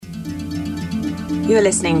You are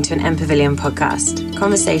listening to an M Pavilion podcast,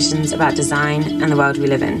 conversations about design and the world we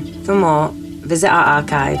live in. For more, visit our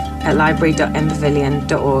archive at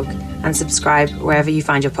library.mpavilion.org and subscribe wherever you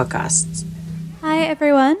find your podcasts. Hi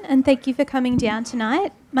everyone, and thank you for coming down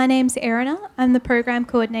tonight. My name's Erina. I'm the program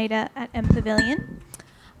coordinator at M Pavilion.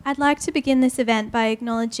 I'd like to begin this event by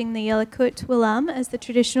acknowledging the Yalukit Willam as the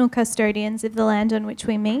traditional custodians of the land on which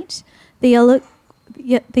we meet. The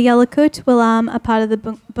Yalukit Willam are part of the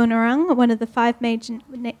Bunurong, one of the 5 major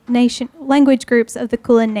language groups of the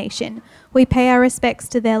Kulin Nation. We pay our respects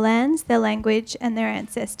to their lands, their language, and their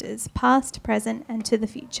ancestors, past, present, and to the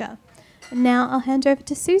future. And now I'll hand over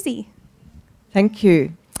to Susie. Thank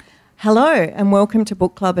you. Hello and welcome to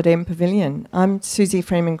Book Club at M Pavilion. I'm Susie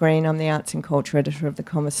Freeman-Green. I'm the Arts and Culture Editor of The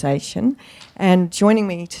Conversation. And joining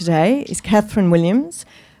me today is Catherine Williams,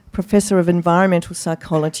 Professor of Environmental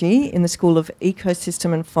Psychology in the School of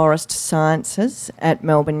Ecosystem and Forest Sciences at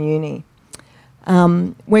Melbourne Uni.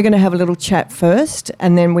 We're going to have a little chat first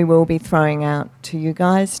and then we will be throwing out to you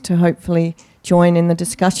guys to hopefully join in the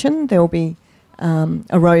discussion. There will be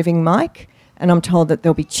a roving mic and I'm told that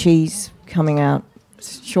there'll be cheese coming out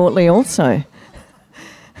shortly also.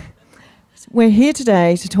 We're here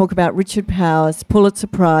today to talk about Richard Powers' Pulitzer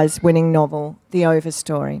Prize winning novel, The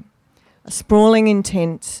Overstory, a sprawling,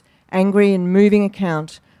 intense, angry and moving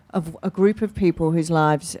account of a group of people whose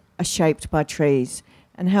lives are shaped by trees,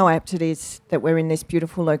 and how apt it is that we're in this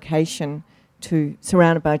beautiful location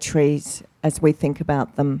surrounded by trees as we think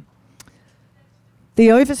about them. The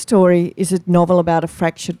Overstory is a novel about a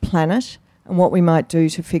fractured planet and what we might do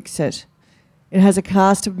to fix it. It has a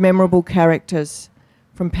cast of memorable characters,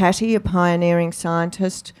 from Patty, a pioneering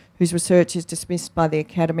scientist whose research is dismissed by the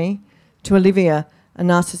Academy, to Olivia, a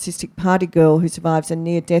narcissistic party girl who survives a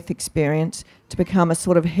near-death experience to become a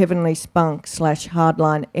sort of heavenly spunk /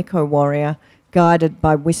 hardline echo warrior guided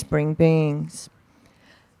by whispering beings.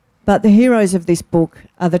 But the heroes of this book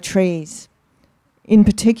are the trees. In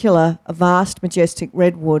particular, a vast, majestic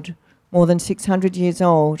redwood, more than 600 years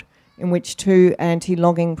old, in which 2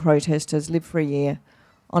 anti-logging protesters live for a year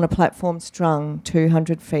on a platform strung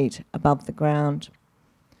 200 feet above the ground.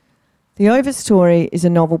 The Overstory is a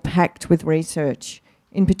novel packed with research,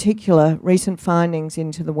 in particular recent findings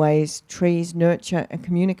into the ways trees nurture and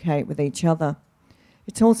communicate with each other.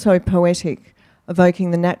 It's also poetic,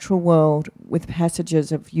 evoking the natural world with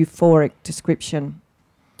passages of euphoric description.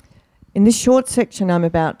 In this short section I'm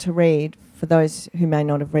about to read, for those who may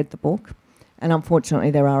not have read the book, and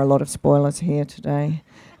unfortunately there are a lot of spoilers here today.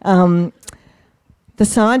 The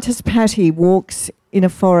scientist Patty walks in a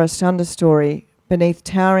forest understory beneath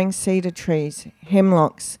towering cedar trees,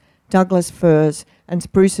 hemlocks, Douglas firs and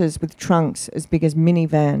spruces with trunks as big as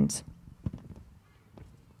minivans.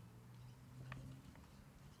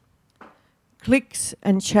 Clicks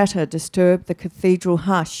and chatter disturb the cathedral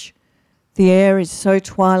hush. The air is so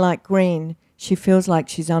twilight green she feels like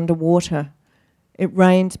she's underwater. It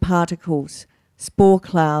rains particles, spore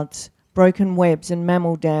clouds, broken webs and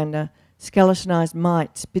mammal dander, skeletonized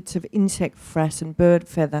mites, bits of insect frass and bird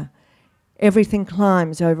feather. Everything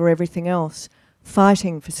climbs over everything else,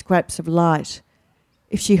 fighting for scraps of light.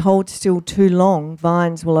 If she holds still too long,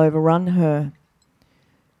 vines will overrun her.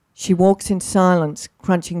 She walks in silence,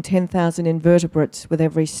 crunching 10,000 invertebrates with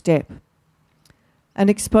every step. An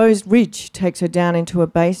exposed ridge takes her down into a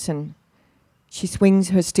basin. She swings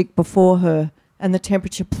her stick before her, and the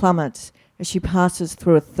temperature plummets as she passes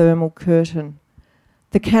through a thermal curtain.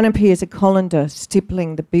 The canopy is a colander,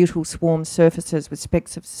 stippling the beetle swarm surfaces with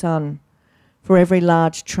specks of sun. For every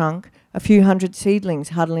large trunk, a few hundred seedlings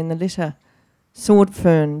huddle in the litter. Sword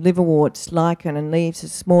fern, liverworts, lichen and leaves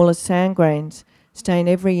as small as sand grains stain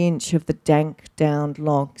every inch of the dank, downed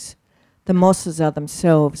logs. The mosses are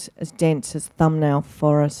themselves as dense as thumbnail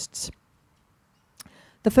forests.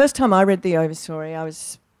 The first time I read The Overstory, I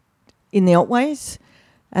was in the Otways,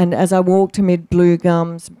 and as I walked amid blue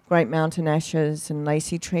gums, great mountain ashes and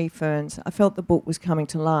lacy tree ferns, I felt the book was coming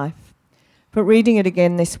to life. But reading it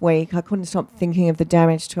again this week, I couldn't stop thinking of the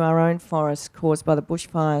damage to our own forests caused by the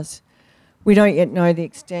bushfires. We don't yet know the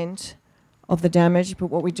extent of the damage, but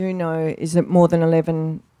what we do know is that more than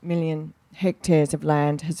 11 million hectares of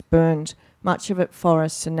land has burned, much of it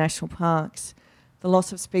forests and national parks. The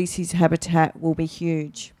loss of species habitat will be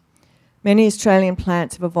huge. Many Australian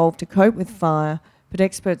plants have evolved to cope with fire, but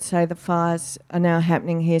experts say the fires are now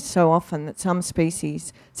happening here so often that some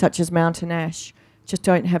species, such as mountain ash, just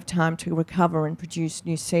don't have time to recover and produce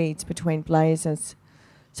new seeds between blazes.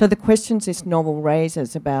 So the questions this novel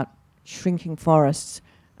raises about shrinking forests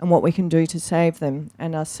and what we can do to save them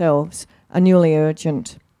and ourselves are newly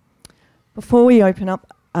urgent. Before we open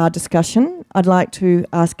up our discussion, I'd like to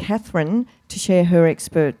ask Catherine to share her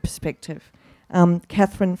expert perspective.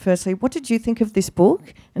 Catherine, firstly, what did you think of this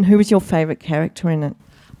book and who was your favourite character in it?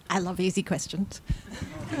 I love easy questions.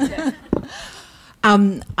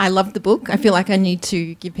 I loved the book. I feel like I need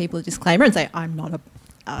to give people a disclaimer and say I'm not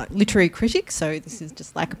a literary critic, so this is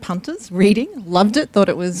just like a punter's reading. Loved it, thought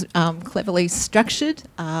it was cleverly structured,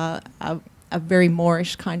 a very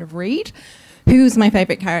Moorish kind of read. Who's my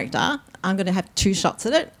favourite character? I'm going to have two shots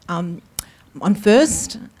at it. On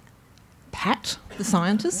first, Pat, the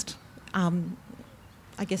scientist.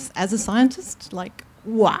 I guess as a scientist, like,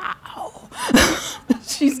 wow.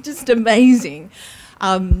 She's just amazing.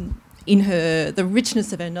 In the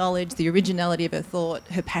richness of her knowledge, the originality of her thought,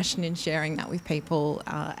 her passion in sharing that with people,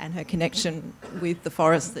 and her connection with the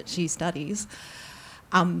forest that she studies.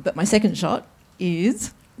 But my second shot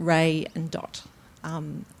is Ray and Dot.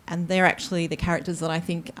 And they're actually the characters that I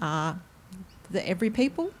think are the every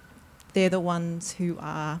people. They're the ones who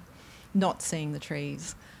are not seeing the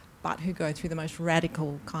trees, but who go through the most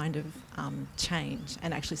radical kind of change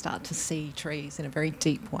and actually start to see trees in a very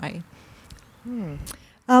deep way.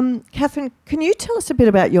 Catherine, can you tell us a bit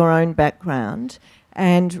about your own background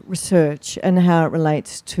and research and how it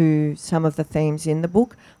relates to some of the themes in the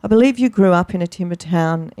book? I believe you grew up in a timber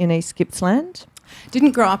town in East Gippsland.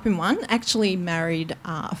 Didn't grow up in one, actually married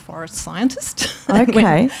a forest scientist.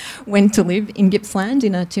 Okay. Went to live in Gippsland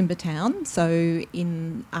in a timber town, so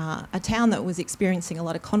in a town that was experiencing a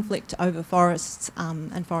lot of conflict over forests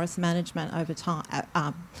and forest management over time,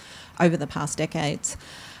 over the past decades.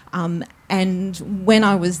 And when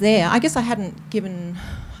I was there, I guess I hadn't given...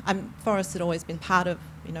 forests had always been part of,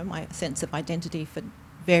 my sense of identity for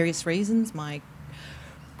various reasons. My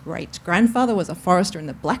great-grandfather was a forester in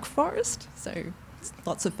the Black Forest, so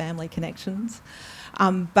lots of family connections.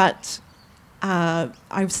 But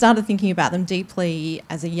I started thinking about them deeply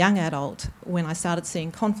as a young adult when I started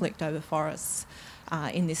seeing conflict over forests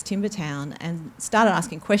in this timber town and started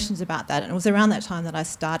asking questions about that. And it was around that time that I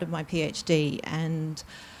started my PhD and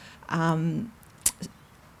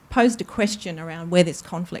posed a question around where this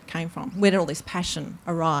conflict came from, where did all this passion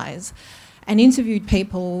arise, and interviewed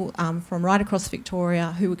people from right across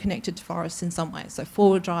Victoria who were connected to forests in some way. So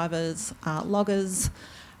four-wheel drivers, loggers,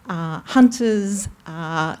 hunters,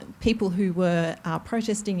 people who were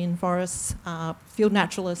protesting in forests, field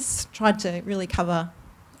naturalists, tried to really cover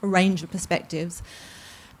a range of perspectives.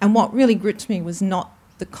 And what really gripped me was not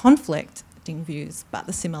the conflicting views, but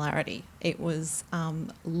the similarity. It was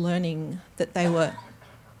learning that they were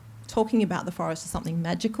talking about the forest as something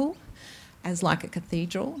magical, as like a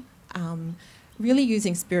cathedral, really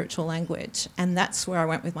using spiritual language. And that's where I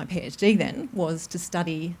went with my PhD then, was to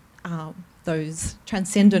study those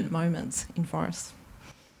transcendent moments in forests.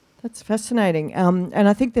 That's fascinating. And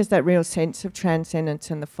I think there's that real sense of transcendence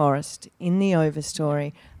in the forest in the Over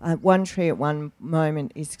story. One tree at one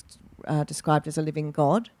moment is described as a living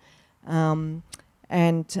god.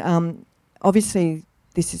 Obviously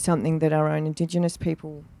this is something that our own Indigenous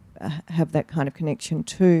people have that kind of connection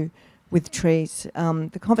to with trees.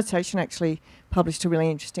 The Conversation actually published a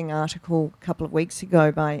really interesting article a couple of weeks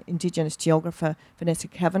ago by Indigenous geographer Vanessa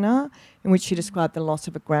Kavanagh, in which she described the loss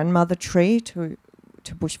of a grandmother tree to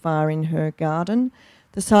bushfire in her garden.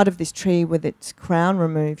 The sight of this tree with its crown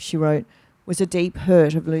removed, she wrote, was a deep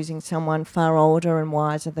hurt of losing someone far older and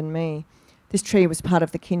wiser than me. This tree was part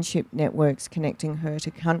of the kinship networks connecting her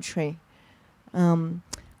to country.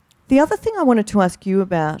 The other thing I wanted to ask you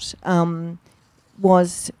about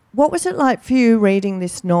was, what was it like for you reading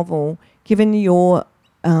this novel, given your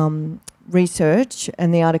research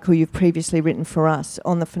and the article you've previously written for us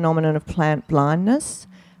on the phenomenon of plant blindness?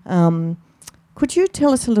 Could you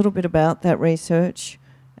tell us a little bit about that research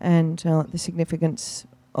and the significance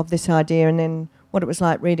of this idea, and then what it was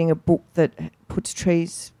like reading a book that puts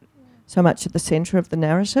trees so much at the centre of the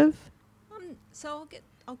narrative? So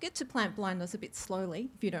I'll get to plant blindness a bit slowly,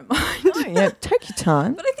 if you don't mind. Oh, yeah, take your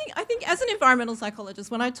time. But I think as an environmental psychologist,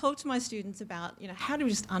 when I talk to my students about, how do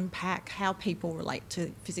we just unpack how people relate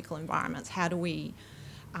to physical environments, how do we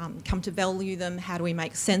come to value them, how do we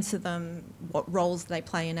make sense of them, what roles they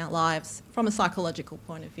play in our lives from a psychological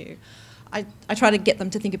point of view, I try to get them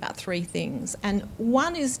to think about three things. And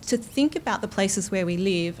one is to think about the places where we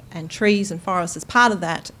live and trees and forests as part of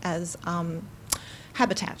that as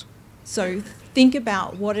habitat. So think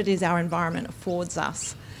about what it is our environment affords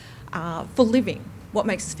us for living, what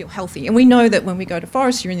makes us feel healthy. And we know that when we go to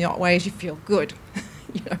forest, you're in the Otways, you feel good.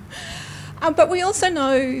 But we also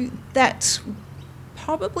know that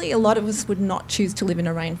probably a lot of us would not choose to live in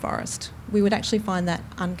a rainforest. We would actually find that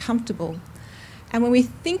uncomfortable. And when we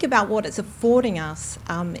think about what it's affording us,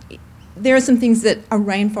 there are some things that a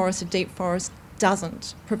rainforest, a deep forest,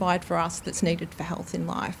 doesn't provide for us that's needed for health in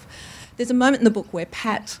life. There's a moment in the book where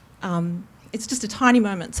Pat, it's just a tiny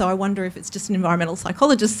moment, so I wonder if it's just an environmental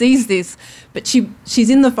psychologist sees this, but she's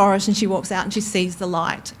in the forest and she walks out and she sees the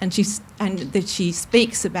light, and she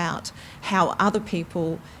speaks about how other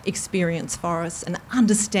people experience forests and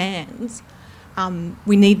understands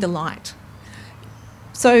we need the light.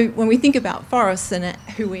 So when we think about forests and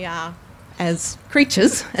who we are as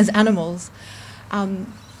creatures, as animals,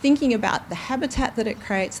 thinking about the habitat that it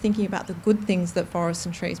creates, thinking about the good things that forests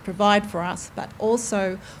and trees provide for us, but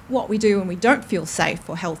also what we do when we don't feel safe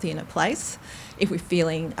or healthy in a place. If we're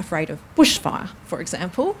feeling afraid of bushfire, for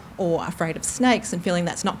example, or afraid of snakes and feeling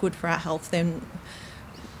that's not good for our health, then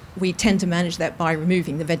we tend to manage that by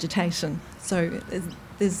removing the vegetation. So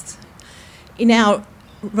there's in our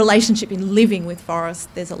relationship in living with forests,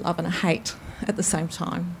 there's a love and a hate at the same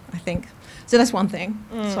time, I think. So that's one thing.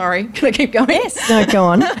 Sorry, can I keep going? Yes. No, go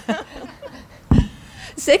on.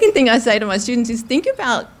 Second thing I say to my students is think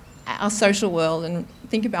about our social world and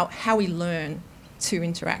think about how we learn to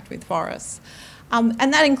interact with forests.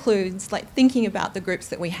 And that includes thinking about the groups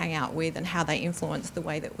that we hang out with and how they influence the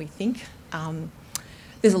way that we think.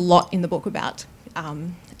 There's a lot in the book about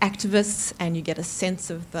activists, and you get a sense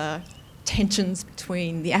of the tensions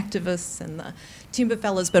between the activists and the timber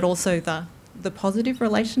fellas, but also the positive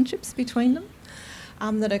relationships between them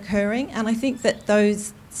that are occurring. And I think that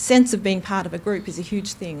those sense of being part of a group is a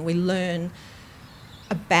huge thing. We learn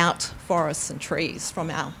about forests and trees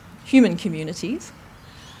from our human communities.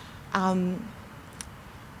 And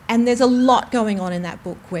there's a lot going on in that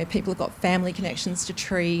book where people have got family connections to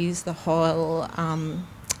trees, the whole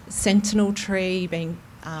sentinel tree being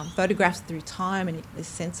photographed through time, and this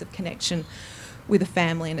sense of connection with a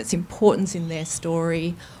family and its importance in their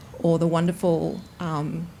story, or the wonderful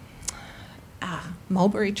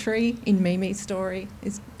mulberry tree in Mimi's story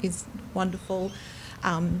is wonderful.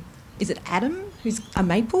 Is it Adam who's a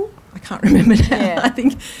maple? I can't remember now. Yeah. I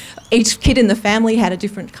think each kid in the family had a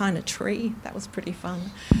different kind of tree. That was pretty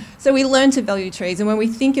fun. So we learn to value trees, and when we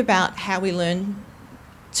think about how we learn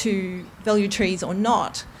to value trees or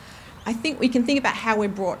not, I think we can think about how we're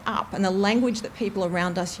brought up and the language that people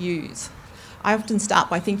around us use. I often start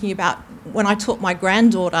by thinking about when I taught my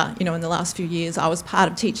granddaughter, in the last few years, I was part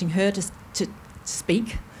of teaching her to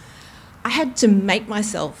speak. I had to make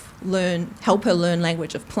myself help her learn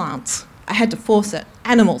language of plants. I had to force it.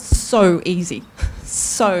 Animals, so easy.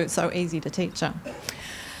 so easy to teach her.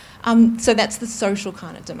 So that's the social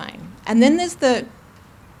kind of domain. And then there's the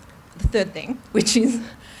third thing, which is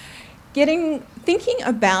thinking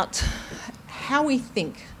about how we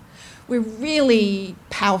think. We're really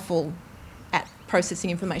powerful at processing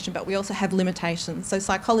information, but we also have limitations. So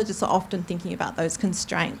psychologists are often thinking about those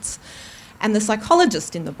constraints. And the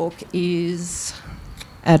psychologist in the book is...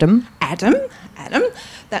 Adam,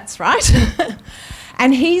 that's right.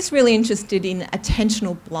 And he's really interested in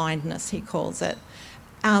attentional blindness, he calls it.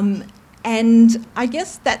 And I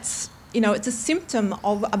guess that's, it's a symptom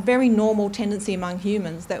of a very normal tendency among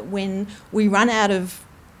humans that when we run out of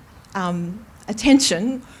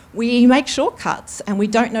attention, we make shortcuts and we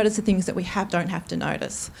don't notice the things that we don't have to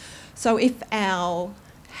notice. So if our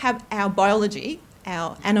biology,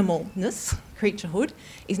 our animalness, creaturehood,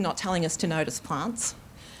 is not telling us to notice plants,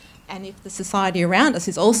 and if the society around us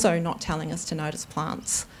is also not telling us to notice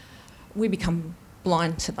plants, we become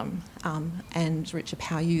blind to them. And Richard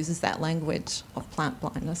Power uses that language of plant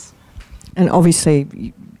blindness. And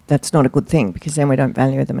obviously that's not a good thing because then we don't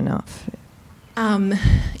value them enough.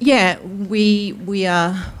 We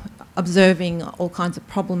are observing all kinds of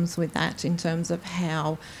problems with that in terms of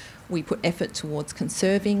how we put effort towards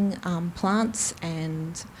conserving plants,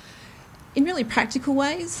 and in really practical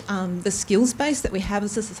ways, the skills base that we have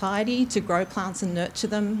as a society to grow plants and nurture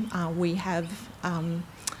them. We have,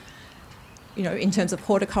 in terms of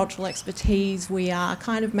horticultural expertise, we are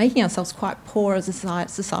kind of making ourselves quite poor as a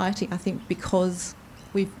society, I think, because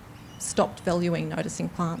we've stopped valuing noticing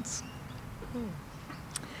plants.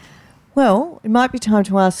 Well, it might be time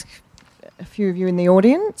to ask a few of you in the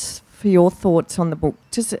audience for your thoughts on the book.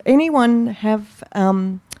 Does anyone have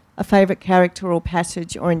a favourite character or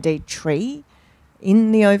passage, or indeed tree,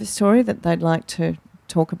 in the Overstory that they'd like to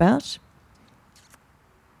talk about?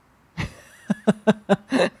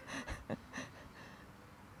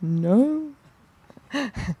 No?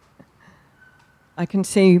 I can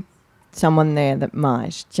see someone there that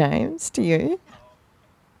might. James, do you?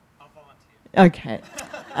 I'll volunteer. Okay.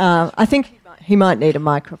 I think he might need a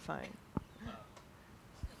microphone.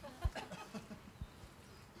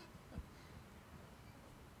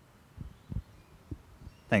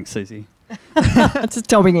 Thanks, Susie. Just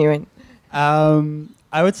topping you in.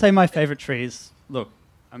 I would say my favourite trees, look,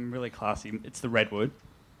 I'm really classy, it's the redwood,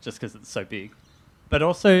 just because it's so big. But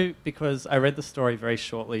also because I read the story very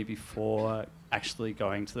shortly before actually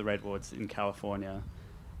going to the redwoods in California.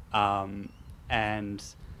 And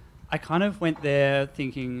I kind of went there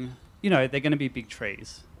thinking, you know, they're going to be big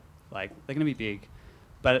trees. Like, they're going to be big.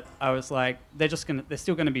 But I was like, they're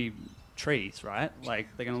still going to be trees, right? Like,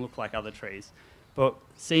 they're going to look like other trees. But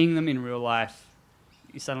seeing them in real life,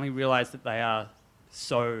 you suddenly realise that they are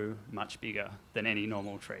so much bigger than any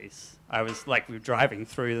normal trees. I was like, we were driving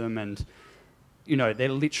through them and, you know, they're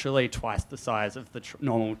literally twice the size of the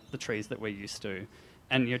trees that we're used to.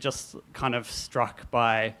 And you're just kind of struck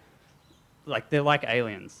by, like, they're like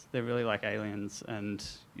aliens. They're really like aliens. And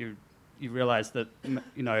you realise that,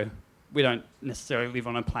 you know, we don't necessarily live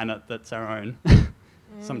on a planet that's our own.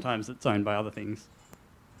 Sometimes it's owned by other things.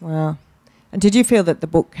 Wow. And did you feel that the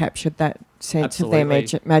book captured that sense Absolutely.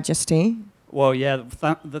 of their majesty? Well, yeah,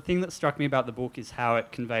 the thing that struck me about the book is how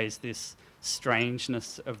it conveys this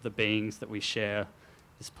strangeness of the beings that we share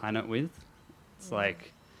this planet with. It's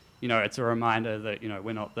like, you know, it's a reminder that, you know,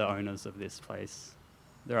 we're not the owners of this place.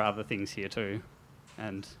 There are other things here too,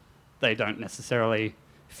 and they don't necessarily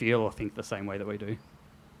feel or think the same way that we do.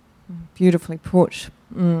 Beautifully put.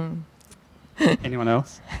 Anyone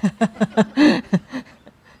else?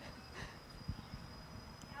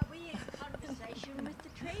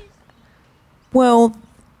 Well,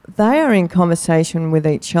 they are in conversation with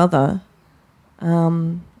each other.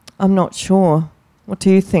 I'm not sure. What do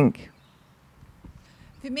you think?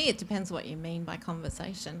 For me, it depends what you mean by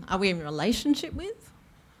conversation. Are we in a relationship with?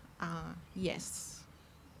 Yes.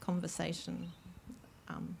 Conversation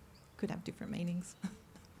could have different meanings.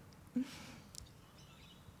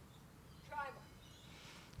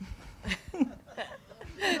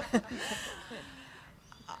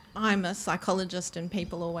 I'm a psychologist and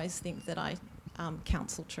people always think that I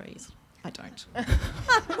counsel trees. I don't.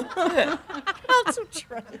 Counsel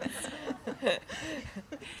trees.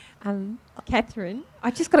 Catherine,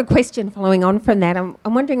 I just got a question following on from that. I'm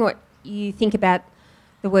wondering what you think about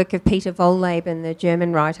the work of Peter Wohlleben, the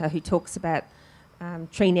German writer who talks about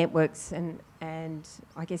tree networks and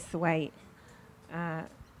I guess the way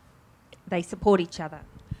they support each other.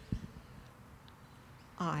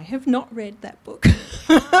 I have not read that book.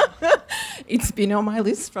 It's been on my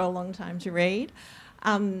list for a long time to read.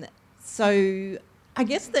 So I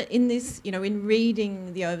guess that in this, you know, in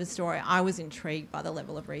reading the Overstory, I was intrigued by the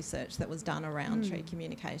level of research that was done around tree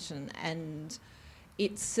communication, and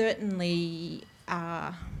it certainly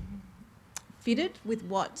fitted with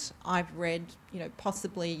what I've read, you know,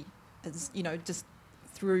 possibly as, you know, just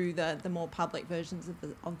through the more public versions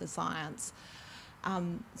of the science.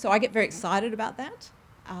 So I get very excited about that.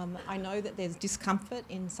 I know that there's discomfort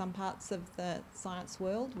in some parts of the science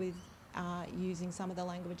world with using some of the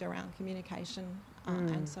language around communication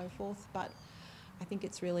and so forth, but I think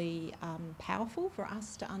it's really powerful for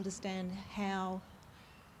us to understand how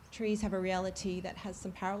trees have a reality that has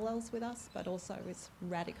some parallels with us, but also is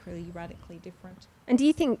radically different. And do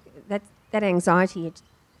you think that anxiety,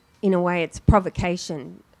 in a way, it's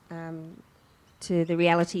provocation to the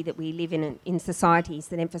reality that we live in societies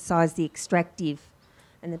that emphasise the extractive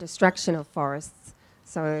and the destruction of forests?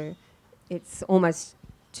 So it's almost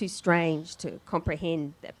too strange to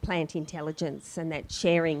comprehend that plant intelligence and that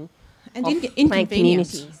sharing and of plant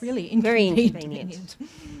communities. Really very inconvenient.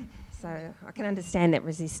 So I can understand that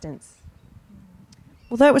resistance.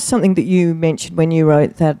 Well, that was something that you mentioned when you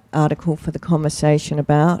wrote that article for The Conversation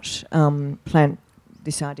about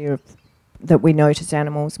this idea of that we notice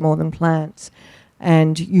animals more than plants.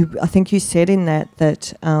 And I think you said in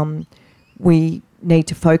that we need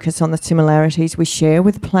to focus on the similarities we share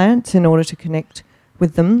with plants in order to connect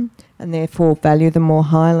with them and therefore value them more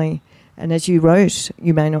highly. And as you wrote,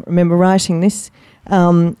 you may not remember writing this,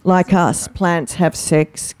 like us, plants have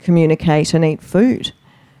sex, communicate and eat food.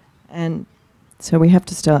 And so we have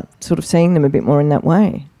to start sort of seeing them a bit more in that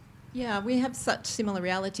way. Yeah, we have such similar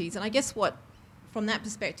realities. And I guess from that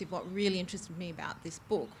perspective, what really interested me about this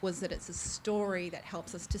book was that it's a story that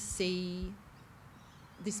helps us to see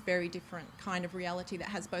this very different kind of reality that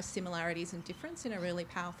has both similarities and difference in a really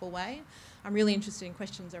powerful way. I'm really interested in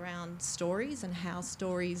questions around stories and how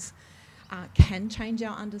stories can change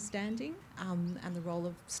our understanding and the role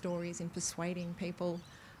of stories in persuading people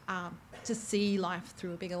to see life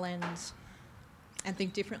through a bigger lens and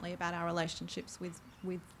think differently about our relationships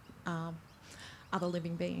with other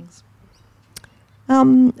living beings.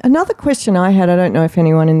 Another question I had, I don't know if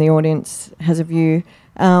anyone in the audience has a view.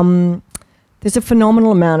 There's a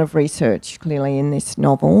phenomenal amount of research, clearly, in this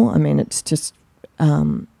novel. I mean, it's just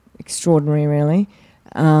extraordinary, really.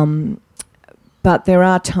 but there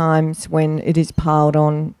are times when it is piled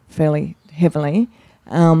on fairly heavily.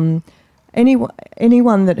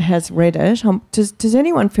 Anyone that has read it, does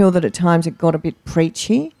anyone feel that at times it got a bit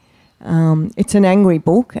preachy? It's an angry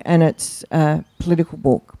book and it's a political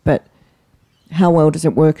book, but how well does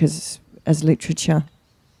it work as literature?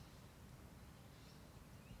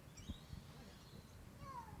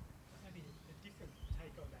 Maybe a different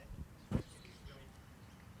take on that is really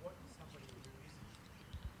what somebody who is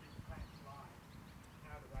plant blind,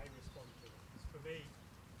 how do they respond to it? Because for me,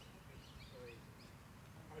 it's really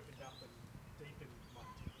opened up and deepened my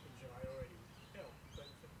things that I already felt. But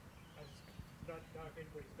I just don't know if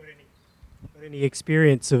anybody's got any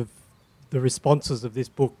experience of the responses of this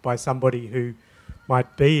book by somebody who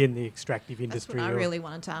might be in the extractive industry. That's what I really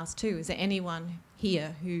wanted to ask too. Is there anyone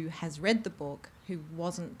here who has read the book who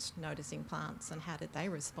wasn't noticing plants, and how did they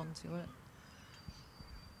respond to it?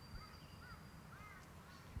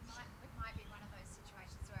 It might be one of those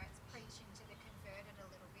situations where it's preaching to the converted a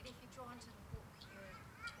little bit. If you're drawn to the book,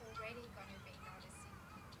 you're already going to be noticing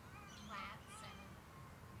plants, and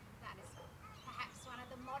that is perhaps one of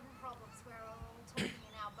the modern problems. We're all talking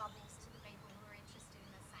in our bubbles to the people who are interested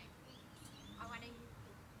in the same things. I wonder,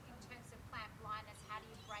 in terms of plant blindness, how do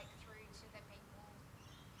you break through to the people?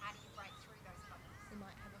 How do you break through those bubbles? We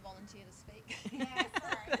might have a volunteer to speak. Yeah,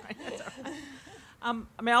 sorry.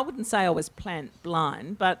 I mean, I wouldn't say I was plant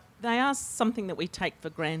blind, but they are something that we take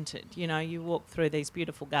for granted. You know, you walk through these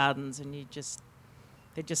beautiful gardens and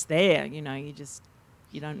they're just there. You know,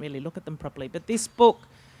 you don't really look at them properly. But this book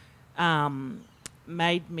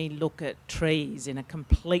made me look at trees in a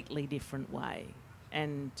completely different way.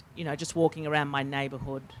 And, you know, just walking around my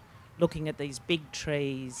neighbourhood, looking at these big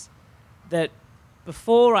trees that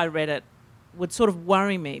before I read it would sort of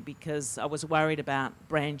worry me, because I was worried about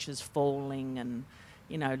branches falling and,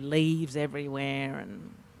 you know, leaves everywhere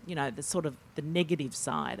and, you know, the negative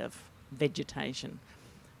side of vegetation.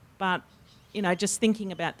 But, you know, just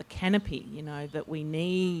thinking about the canopy, you know, that we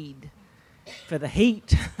need for the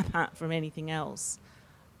heat apart from anything else.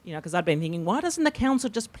 You know, because I'd been thinking, why doesn't the council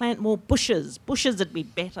just plant more bushes? Bushes would be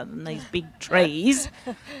better than these big trees.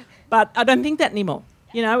 But I don't think that anymore.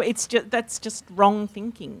 You know, that's just wrong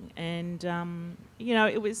thinking. And you know,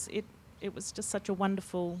 it was just such a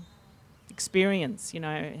wonderful experience. You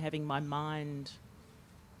know, having my mind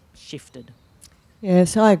shifted.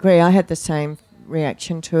 Yes, I agree. I had the same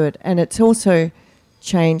reaction to it, and it's also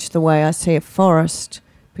changed the way I see a forest,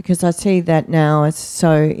 because I see that now as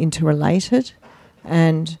so interrelated.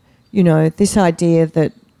 And, you know, this idea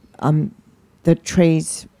that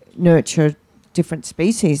trees nurture different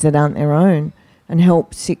species that aren't their own and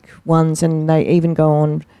help sick ones, and they even go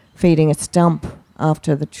on feeding a stump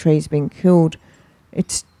after the tree's been killed.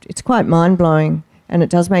 It's quite mind-blowing, and it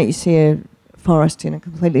does make you see a forest in a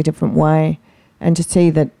completely different way, and to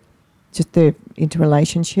see that just the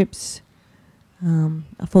interrelationships.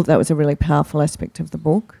 I thought that was a really powerful aspect of the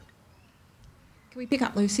book. Can we pick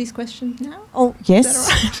up Lucy's question now? Oh, yes. Is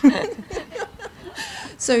that all right?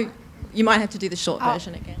 So you might have to do the short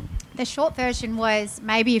version again. The short version was,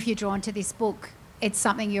 maybe if you're drawn to this book, it's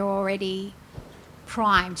something you're already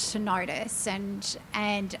primed to notice,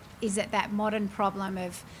 and is it that modern problem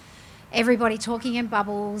of everybody talking in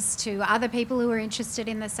bubbles to other people who are interested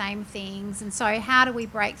in the same things, and so how do we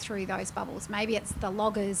break through those bubbles? Maybe it's the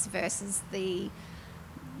loggers versus the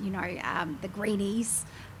greenies.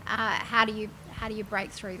 How do you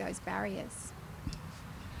break through those barriers?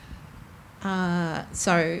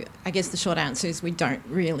 So I guess the short answer is we don't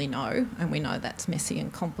really know, and we know that's messy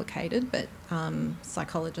and complicated, but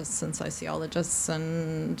psychologists and sociologists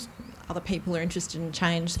and other people who are interested in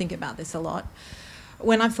change think about this a lot.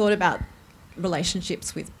 When I've thought about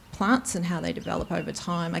relationships with plants and how they develop over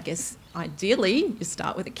time, I guess ideally you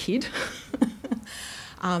start with a kid.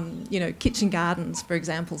 Kitchen gardens, for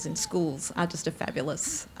examples, in schools are just a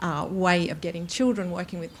fabulous way of getting children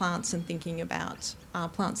working with plants and thinking about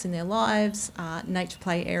plants in their lives, nature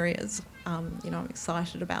play areas. I'm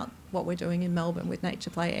excited about what we're doing in Melbourne with nature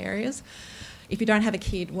play areas. If you don't have a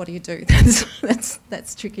kid, what do you do?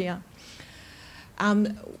 That's trickier.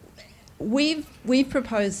 We've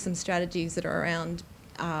proposed some strategies that are around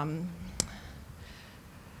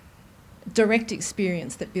direct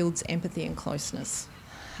experience that builds empathy and closeness.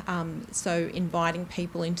 So inviting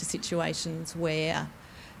people into situations where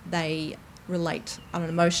they relate on an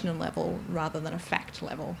emotional level rather than a fact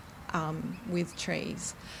level with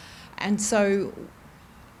trees. And so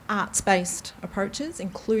arts-based approaches,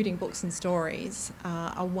 including books and stories,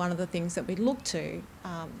 are one of the things that we look to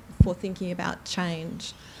for thinking about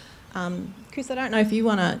change. Chris, I don't know if you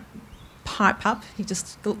want to pipe up. He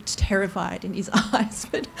just looked terrified in his eyes.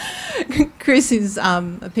 But Chris is a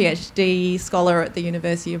PhD scholar at the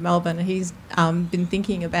University of Melbourne. He's been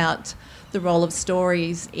thinking about the role of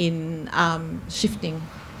stories in shifting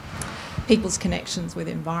people's connections with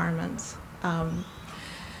environments.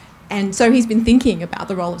 And so he's been thinking about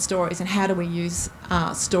the role of stories and how do we use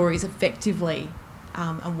stories effectively,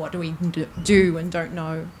 and what do we do and don't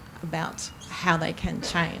know about how they can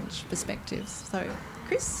change perspectives. So,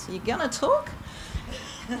 Chris, you gonna talk?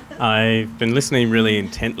 I've been listening really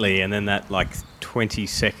intently, and then that 20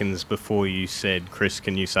 seconds before you said, Chris,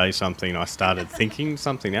 can you say something, I started thinking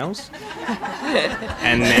something else.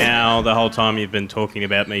 And now the whole time you've been talking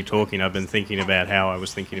about me talking, I've been thinking about how I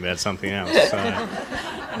was thinking about something else. So,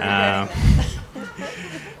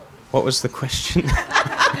 what was the question?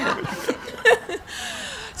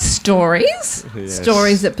 Stories. Yes.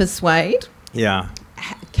 Stories that persuade. Yeah.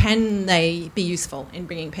 Can they be useful in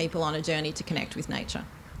bringing people on a journey to connect with nature?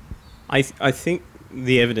 I think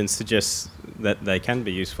the evidence suggests that they can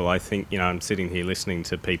be useful. I think, I'm sitting here listening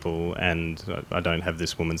to people, and I don't have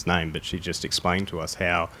this woman's name, but she just explained to us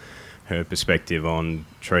how her perspective on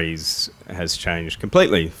trees has changed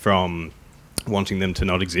completely from wanting them to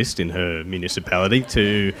not exist in her municipality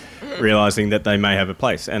to realising that they may have a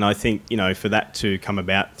place. And I think, for that to come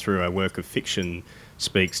about through a work of fiction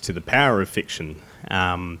speaks to the power of fiction.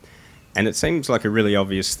 And it seems like a really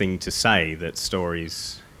obvious thing to say, that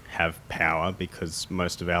stories have power, because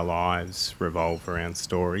most of our lives revolve around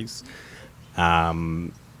stories.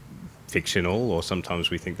 Fictional, or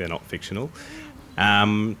sometimes we think they're not fictional.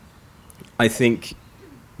 I think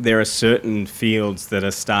there are certain fields that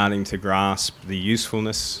are starting to grasp the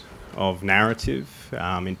usefulness of narrative.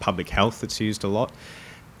 In public health, it's used a lot.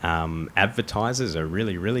 Advertisers are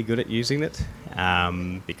really, really good at using it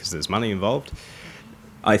because there's money involved.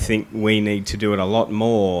 I think we need to do it a lot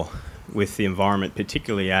more with the environment,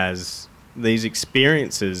 particularly as these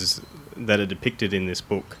experiences that are depicted in this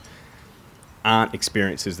book aren't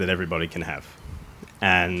experiences that everybody can have.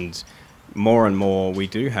 And more we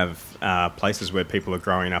do have places where people are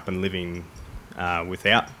growing up and living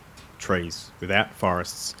without trees, without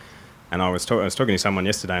forests. And I was talking to someone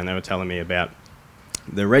yesterday, and they were telling me about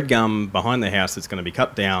the red gum behind the house that's going to be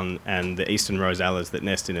cut down, and the eastern rosellas that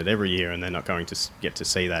nest in it every year, and they're not going to get to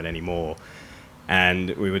see that anymore. And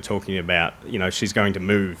we were talking about, she's going to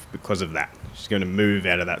move because of that. She's going to move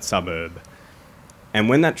out of that suburb. And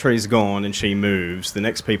when that tree's gone and she moves, the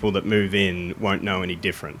next people that move in won't know any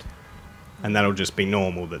different. And that'll just be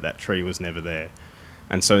normal that tree was never there.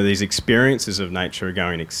 And so these experiences of nature are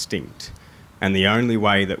going extinct. And the only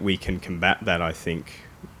way that we can combat that, I think,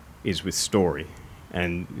 is with story.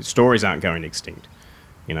 And stories aren't going extinct.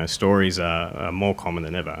 Stories are more common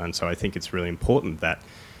than ever. And so I think it's really important that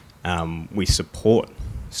we support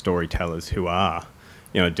storytellers who are,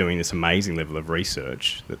 doing this amazing level of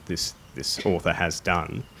research that this author has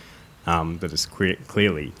done, that has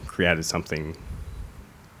clearly created something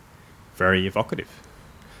very evocative.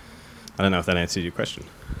 I don't know if that answers your question.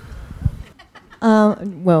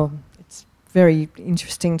 Well, it's very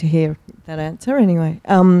interesting to hear that answer anyway.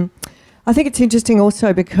 I think it's interesting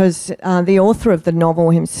also because the author of the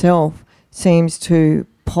novel himself seems to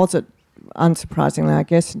posit, unsurprisingly I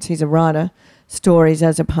guess, since he's a writer, stories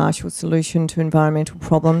as a partial solution to environmental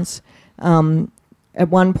problems. At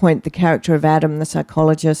one point, the character of Adam, the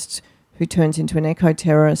psychologist who turns into an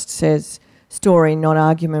eco-terrorist, says, story, not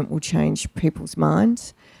argument, will change people's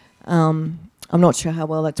minds. I'm not sure how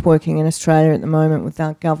well that's working in Australia at the moment with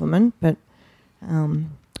our government, but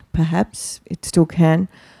perhaps it still can.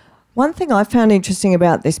 One thing I found interesting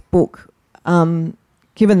about this book,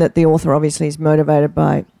 given that the author obviously is motivated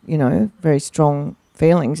by, very strong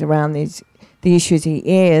feelings around the issues he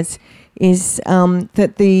airs, is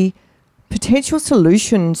that the potential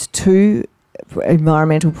solutions to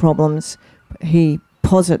environmental problems he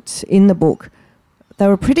posits in the book, they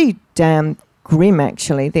were pretty damn grim,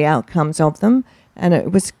 actually, the outcomes of them, and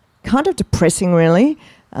it was kind of depressing, really.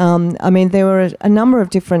 There were a number of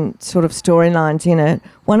different sort of storylines in it.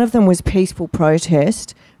 One of them was peaceful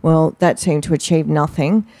protest. Well, that seemed to achieve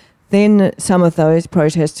nothing. Then some of those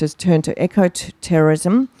protesters turned to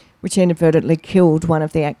eco-terrorism, which inadvertently killed one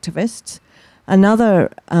of the activists. Another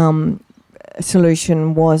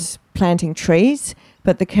solution was planting trees,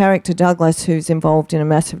 but the character Douglas, who's involved in a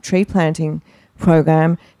massive tree planting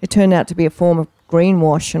program, it turned out to be a form of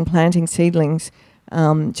greenwash, and planting seedlings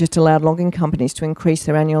just allowed logging companies to increase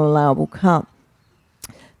their annual allowable cut.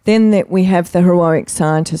 Then we have the heroic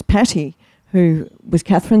scientist Patty, who was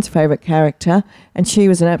Catherine's favourite character, and she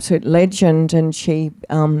was an absolute legend, and she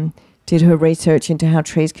did her research into how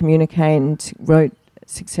trees communicate and wrote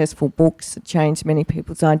successful books that changed many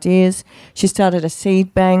people's ideas. She started a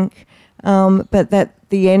seed bank, but at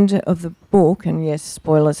the end of the book, and yes,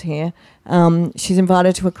 spoilers here, she's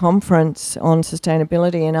invited to a conference on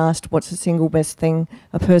sustainability and asked what's the single best thing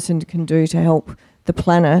a person can do to help the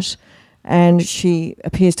planet, and she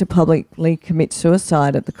appears to publicly commit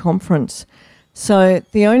suicide at the conference. So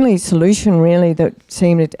the only solution really that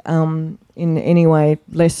seemed in any way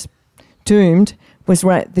less doomed was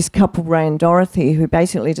this couple, Ray and Dorothy, who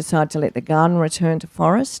basically decided to let the garden return to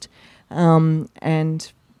forest,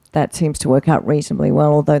 and that seems to work out reasonably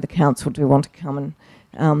well, although the council do want to come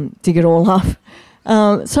and dig it all up.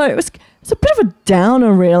 So it's a bit of a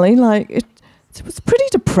downer, really. Like it was pretty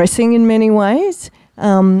depressing in many ways.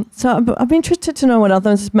 So I'm interested to know what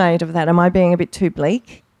others made of that. Am I being a bit too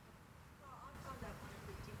bleak?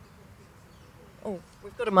 Oh,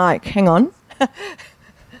 we've got a mic. Hang on.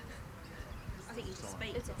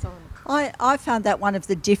 I found that one of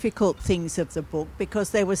the difficult things of the book, because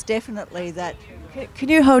there was definitely that... Can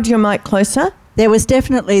you hold your mic closer? There was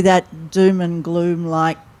definitely that doom and gloom,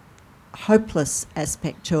 like hopeless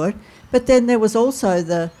aspect to it. But then there was also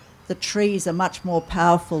the trees are much more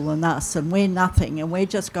powerful than us, and we're nothing, and we're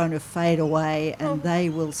just going to fade away, and they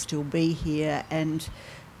will still be here and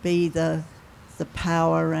be the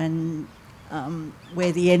power and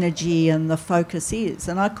where the energy and the focus is.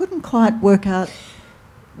 And I couldn't quite work out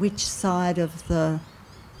which side of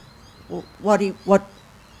what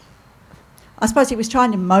I suppose he was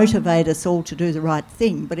trying to motivate us all to do the right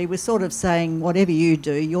thing, but he was sort of saying, whatever you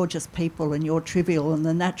do, you're just people and you're trivial, and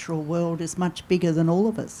the natural world is much bigger than all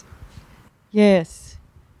of us. Yes,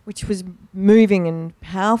 which was moving and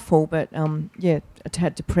powerful, but a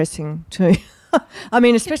tad depressing too. I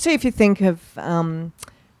mean, especially if you think of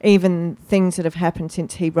even things that have happened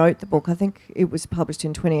since he wrote the book. I think it was published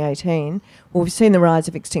in 2018. Well, we've seen the rise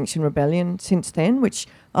of Extinction Rebellion since then, which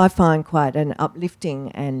I find quite an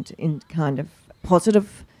uplifting and in kind of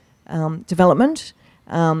positive development.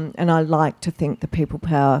 And I like to think that people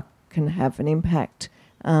power can have an impact.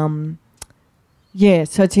 So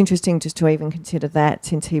it's interesting just to even consider that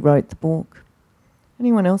since he wrote the book.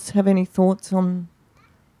 Anyone else have any thoughts on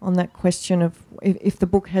that question of if the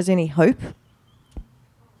book has any hope?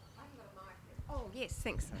 Yes,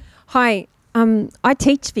 thanks. Hi, I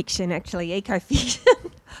teach fiction, actually, eco-fiction,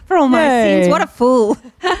 for all my sins. What a fool.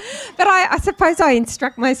 But I suppose I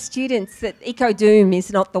instruct my students that eco-doom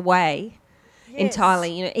is not the way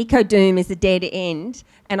entirely. You know, eco-doom is a dead end,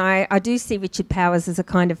 and I do see Richard Powers as a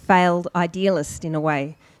kind of failed idealist in a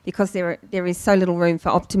way, because there is so little room for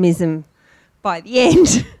optimism by the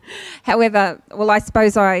end. However, I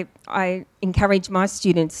suppose I encourage my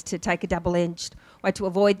students to take a double-edged way to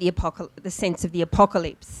avoid the sense of the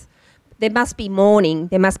apocalypse. There must be mourning,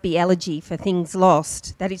 there must be elegy for things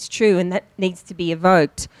lost. That is true, and that needs to be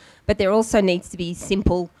evoked. But there also needs to be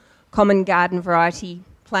simple, common garden variety,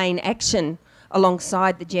 plain action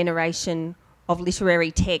alongside the generation of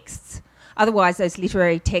literary texts. Otherwise, those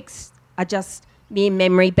literary texts are just mere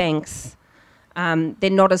memory banks.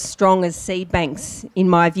 They're not as strong as seed banks, in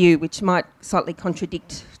my view, which might slightly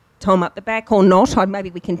contradict Tom up the back, or not.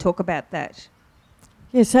 Maybe we can talk about that.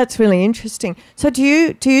 Yes, that's really interesting. So do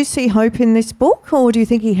you see hope in this book, or do you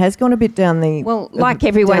think he has gone a bit down the like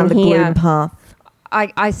everyone down the here, gloom path?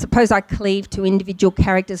 I suppose I cleave to individual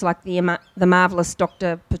characters like the marvellous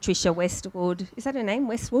Dr. Patricia Westwood. Is that her name?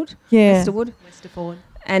 Westwood? Yeah. Westerford.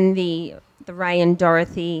 And the Ray and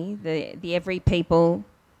Dorothy, the Every People.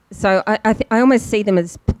 So I almost see them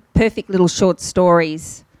as perfect little short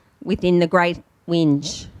stories within the great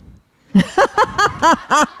whinge.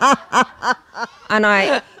 And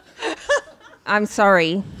I'm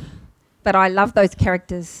sorry, but I love those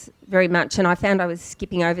characters very much, and I found I was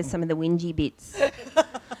skipping over some of the whingy bits.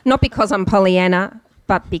 Not because I'm Pollyanna,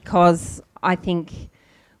 but because I think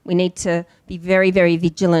we need to be very, very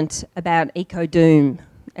vigilant about eco-doom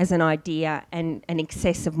as an idea and an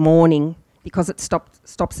excessive mourning, because it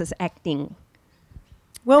stops us acting.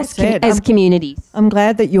 Well said. As communities. I'm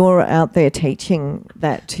glad that you're out there teaching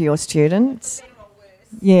that to your students.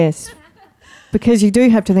 Yes, because you do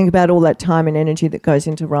have to think about all that time and energy that goes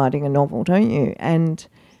into writing a novel, don't you? And,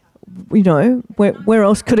 you know, where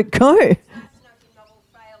else could it go?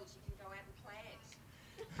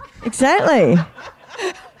 Exactly.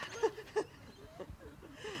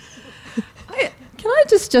 Can I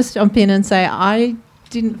just jump in and say I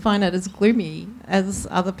didn't find it as gloomy as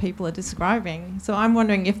other people are describing. So I'm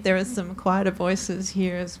wondering if there are some quieter voices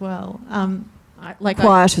here as well.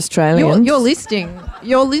 Quiet Australians.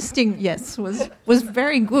 Your listing, yes, was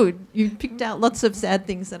very good. You picked out lots of sad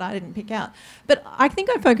things that I didn't pick out. But I think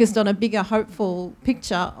I focused on a bigger, hopeful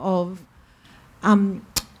picture of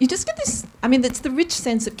you just get this, I mean, it's the rich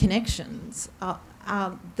sense of connections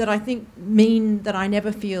that I think mean that I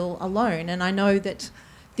never feel alone, and I know that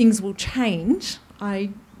things will change. I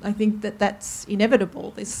think that that's inevitable.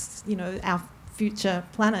 This, you know, our future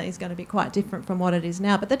planet is going to be quite different from what it is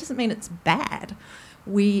now, but that doesn't mean it's bad.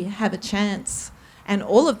 We have a chance, and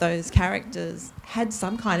all of those characters had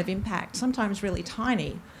some kind of impact, sometimes really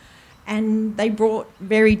tiny, and they brought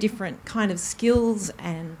very different kind of skills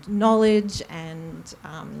and knowledge and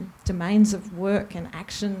domains of work and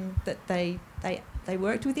action that they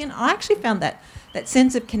worked within. I actually found that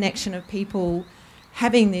sense of connection of people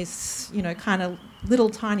having this, you know, kind of little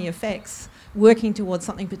tiny effects working towards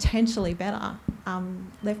something potentially better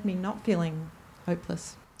left me not feeling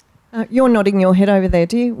hopeless. You're nodding your head over there.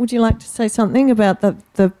 Would you like to say something about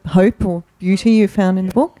the hope or beauty you found in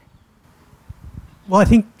the book? Well, I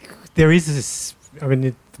think there is this, I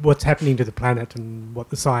mean, what's happening to the planet and what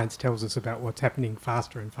the science tells us about what's happening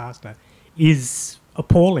faster and faster is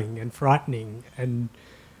appalling and frightening, and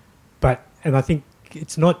I think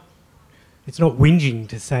it's not whinging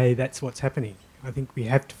to say that's what's happening. I think we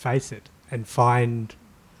have to face it and find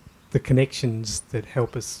the connections that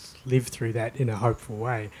help us live through that in a hopeful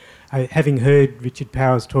way. Having heard Richard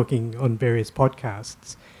Powers talking on various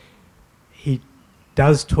podcasts, he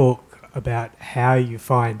does talk about how you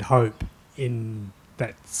find hope in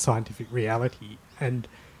that scientific reality, and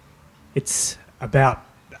it's about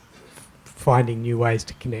finding new ways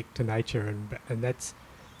to connect to nature, and that's,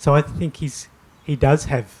 so I think he does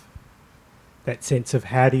have that sense of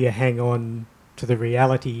how do you hang on to the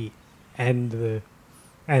reality and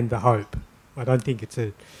the hope. I don't think it's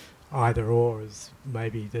a either or, as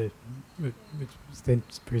maybe it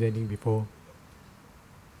was presenting before.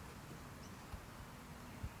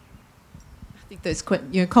 I think those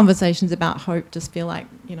conversations about hope just feel like,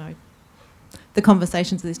 you know, the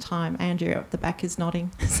conversations of this time. Andrea at the back is nodding.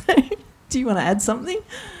 So, do you want to add something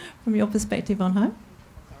from your perspective on hope?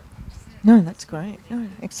 No, that's great. No,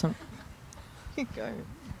 excellent. You go.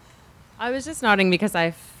 I was just nodding because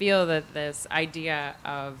I feel that this idea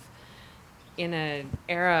of, in an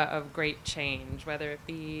era of great change, whether it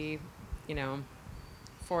be, you know,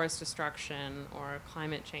 forest destruction or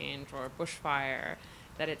climate change or bushfire,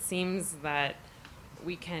 that it seems that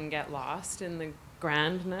we can get lost in the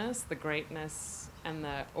grandness, the greatness, and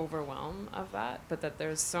the overwhelm of that, but that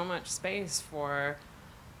there's so much space for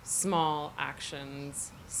small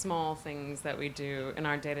actions, small things that we do in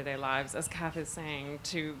our day-to-day lives, as Kath is saying,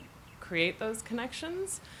 to create those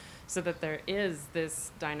connections so that there is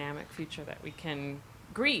this dynamic future that we can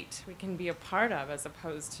greet, we can be a part of, as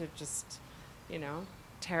opposed to just, you know,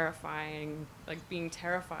 terrifying, like being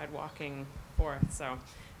terrified walking forth. So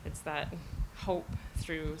it's that hope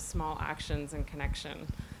through small actions and connection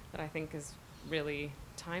that I think is really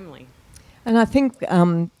timely. And I think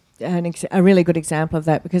a really good example of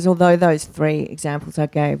that, because although those three examples I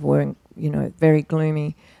gave were, you know, very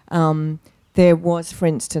gloomy, there was, for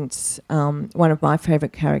instance, one of my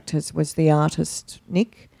favourite characters was the artist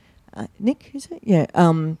Nick. Nick, is it? Yeah.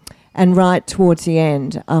 And right towards the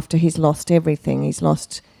end, after he's lost everything, he's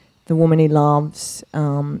lost the woman he loves,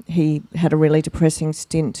 he had a really depressing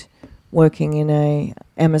stint working in a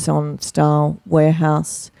Amazon-style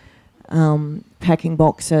warehouse, packing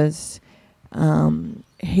boxes.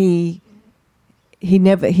 He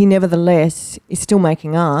nevertheless is still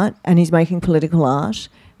making art, and he's making political art,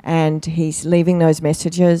 and he's leaving those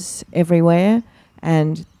messages everywhere,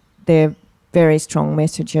 and they're very strong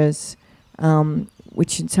messages,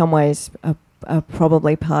 which in some ways are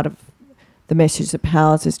probably part of the message that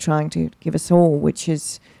Powers is trying to give us all, which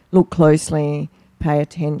is look closely, pay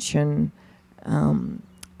attention,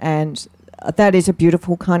 and that is a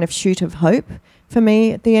beautiful kind of shoot of hope for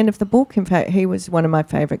me at the end of the book. In fact, he was one of my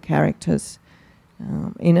favourite characters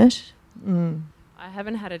in it. I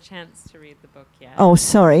haven't had a chance to read the book yet. Oh,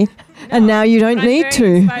 sorry. No, and now you don't need to.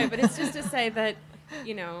 Inspired, but it's just to say that,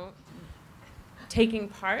 you know, taking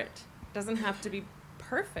part doesn't have to be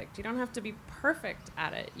perfect. You don't have to be perfect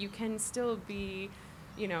at it. You can still be,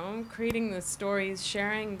 you know, creating the stories,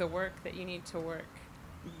 sharing the work that you need to work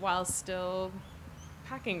while still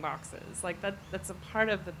packing boxes. Like that's a part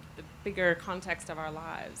of the bigger context of our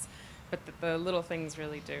lives. But the little things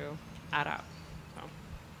really do add up.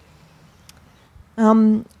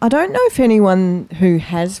 I don't know if anyone who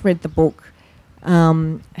has read the book... did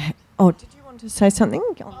you want to say something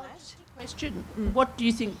on that? Question. What do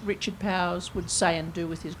you think Richard Powers would say and do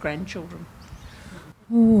with his grandchildren?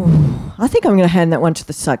 Ooh, I think I'm going to hand that one to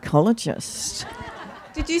the psychologist.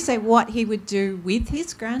 Did you say what he would do with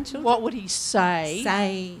his grandchildren? What would he say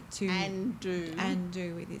to and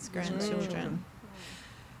do with his grandchildren?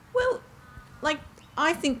 Well, like,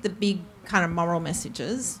 I think the big kind of moral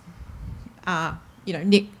messages are,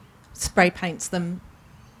 Nick spray paints them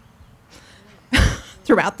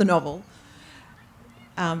throughout the novel.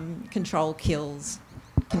 Control kills,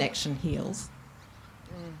 connection heals.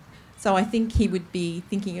 So I think he would be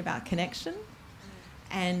thinking about connection,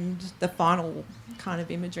 and the final kind of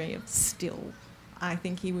imagery of still. I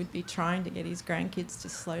think he would be trying to get his grandkids to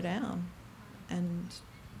slow down and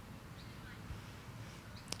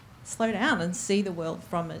see the world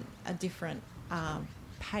from a different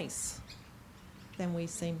pace than we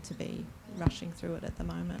seem to be rushing through it at the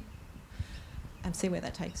moment, and see where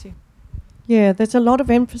that takes you. Yeah, there's a lot of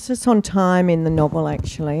emphasis on time in the novel,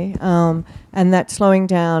 actually, and that slowing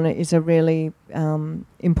down is a really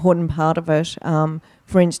important part of it.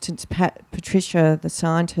 For instance, Patricia, the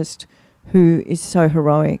scientist, who is so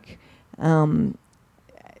heroic,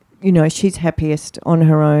 she's happiest on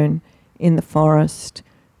her own in the forest,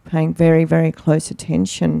 paying very, very close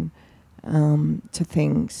attention to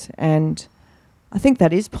things, and I think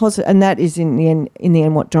that is positive, and that is in the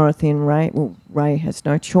end what Dorothy and Ray. Well, Ray has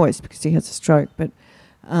no choice because he has a stroke, but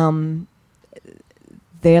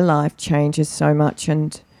their life changes so much,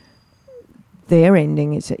 and their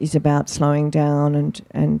ending is about slowing down,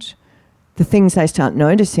 and the things they start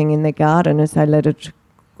noticing in their garden as they let it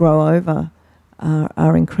grow over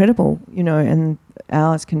are incredible, and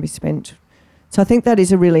hours can be spent. So I think that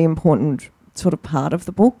is a really important sort of part of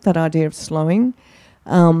the book, that idea of slowing.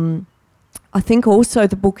 I think also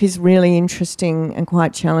the book is really interesting and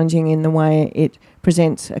quite challenging in the way it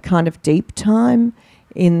presents a kind of deep time,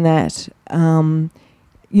 in that,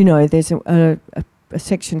 there's a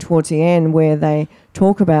section towards the end where they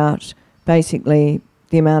talk about basically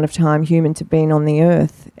the amount of time humans have been on the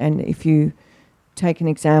earth. And if you take an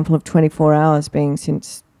example of 24 hours being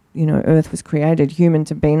since, Earth was created, humans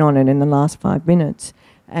have been on it in the last 5 minutes.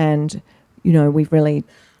 And, we've really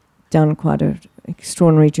done quite an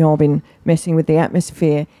extraordinary job in messing with the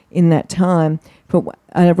atmosphere in that time. But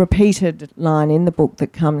a repeated line in the book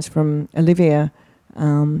that comes from Olivia,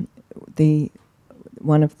 one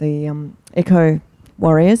of the eco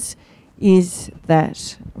warriors, is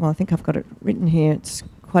that, well, I think I've got it written here, it's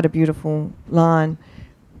quite a beautiful line,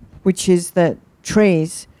 which is that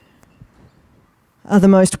trees are the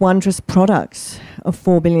most wondrous products of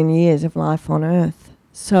 4 billion years of life on Earth.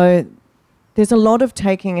 So there's a lot of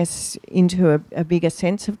taking us into a bigger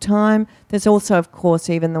sense of time. There's also, of course,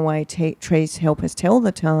 even the way trees help us tell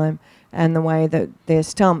the time, and the way that their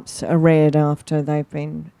stumps are red after they've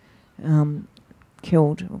been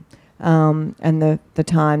killed, and the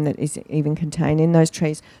time that is even contained in those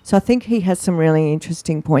trees. So I think he has some really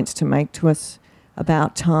interesting points to make to us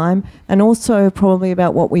about time, and also probably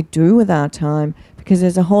about what we do with our time, because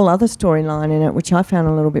there's a whole other storyline in it which I found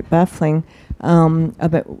a little bit baffling,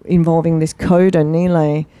 about involving this coder,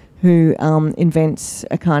 Nile, who invents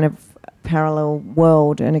a kind of parallel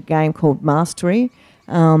world and a game called Mastery.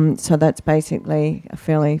 So that's basically a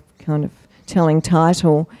fairly kind of telling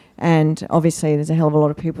title, and obviously there's a hell of a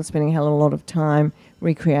lot of people spending a hell of a lot of time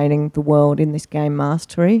recreating the world in this game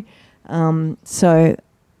Mastery. So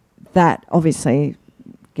that obviously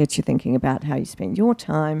gets you thinking about how you spend your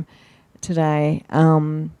time today.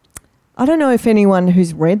 I don't know if anyone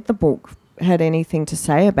who's read the book had anything to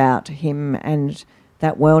say about him and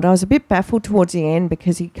that world. I was a bit baffled towards the end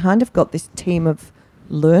because he kind of got this team of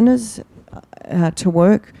learners to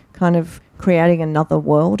work, kind of creating another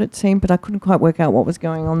world, it seemed, but I couldn't quite work out what was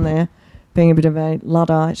going on there, being a bit of a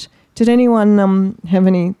Luddite. Did anyone have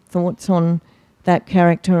any thoughts on that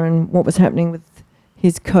character and what was happening with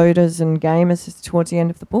his coders and gamers towards the end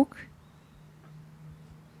of the book?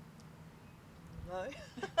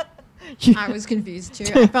 I was confused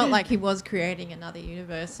too. I felt like he was creating another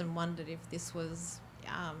universe and wondered if this was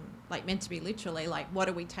meant to be literally, what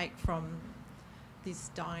do we take from this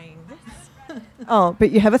dying... Oh,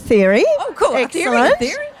 but you have a theory. Oh, cool. Excellent. A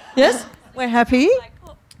theory? Yes, we're happy.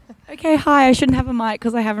 Okay, hi, I shouldn't have a mic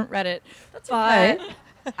because I haven't read it. That's okay.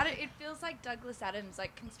 It feels like Douglas Adams,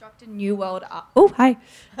 construct a new world...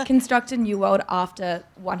 construct a new world after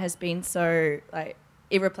one has been so,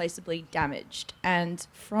 irreplaceably damaged. And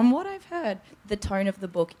from what I've heard, the tone of the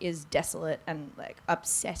book is desolate and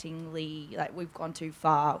upsettingly we've gone too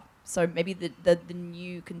far. So maybe the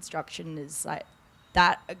new construction is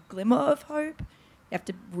that a glimmer of hope. You have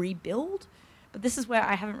to rebuild. But this is where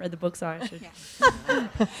I haven't read the book, so I should.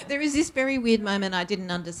 There is this very weird moment I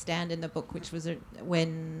didn't understand in the book, which was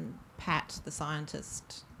when Pat, the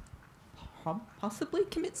scientist, possibly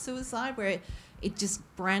commits suicide, where it just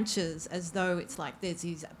branches as though it's there's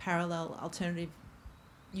these parallel alternative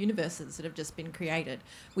universes that have just been created,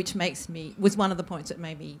 which was one of the points that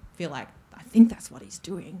made me feel like, I think that's what he's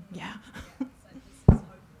doing. Yeah.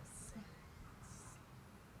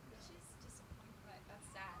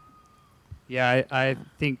 Yeah, I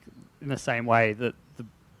think in the same way that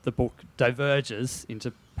the book diverges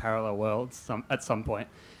into parallel worlds at some point,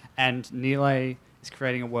 and Nile is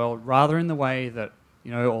creating a world rather in the way that,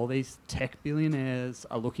 you know, all these tech billionaires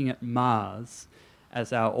are looking at Mars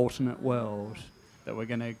as our alternate world that we're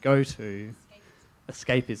going to go to,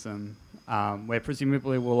 escapism, where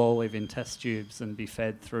presumably we'll all live in test tubes and be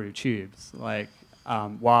fed through tubes, like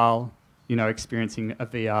while, you know, experiencing a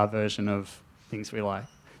VR version of things we like.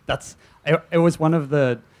 It was one of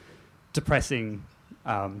the depressing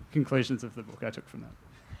conclusions of the book I took from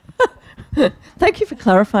that. Thank you for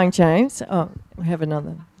clarifying, James. Oh, we have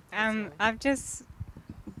another. I've just,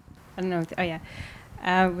 I don't know.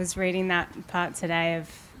 I was reading that part today of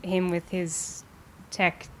him with his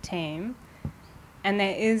tech team, and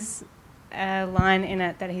there is a line in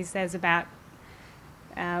it that he says about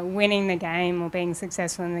winning the game or being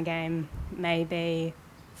successful in the game may be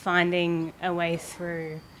finding a way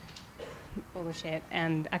through all the shit.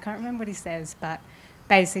 And I can't remember what he says, but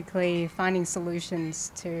basically finding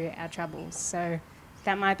solutions to our troubles. So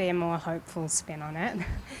that might be a more hopeful spin on it,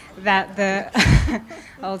 that the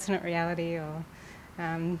alternate reality or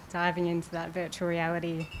diving into that virtual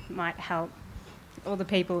reality might help all the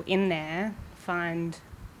people in there find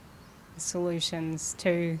solutions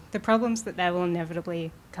to the problems that they will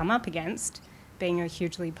inevitably come up against, being a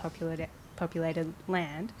hugely populated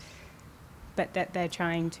land, but that they're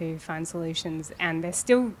trying to find solutions, and there's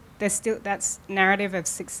still that narrative of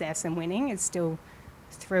success and winning is still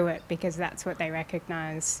through it, because that's what they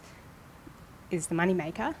recognise is the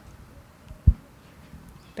moneymaker.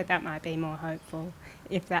 But that might be more hopeful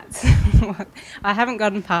if that's what... I haven't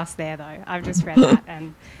gotten past there, though. I've just read that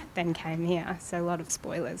and then came here, so a lot of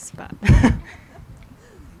spoilers, but...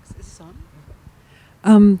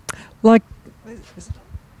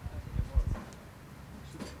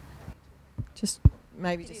 Just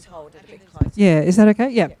maybe just hold it a bit closer. Yeah, is that okay?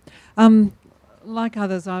 Yeah. Like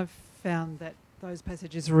others, I've found that those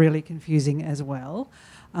passages are really confusing as well.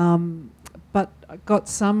 But I got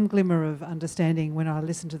some glimmer of understanding when I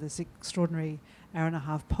listened to this extraordinary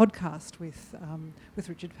hour-and-a-half podcast with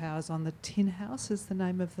Richard Powers on The Tin House, is the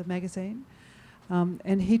name of the magazine.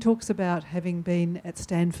 And he talks about having been at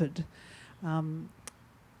Stanford.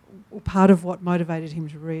 Part of what motivated him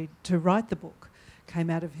to write the book came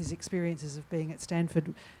out of his experiences of being at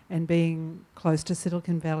Stanford and being close to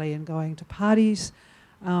Silicon Valley and going to parties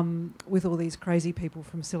with all these crazy people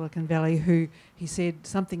from Silicon Valley who, he said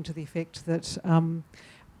something to the effect that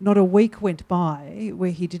not a week went by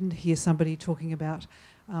where he didn't hear somebody talking about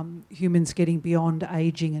humans getting beyond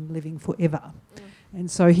ageing and living forever. And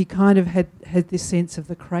so he kind of had this sense of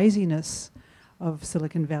the craziness of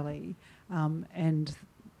Silicon Valley and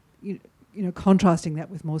you know, contrasting that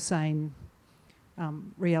with more sane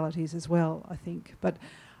realities as well, I think. But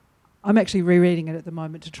I'm actually rereading it at the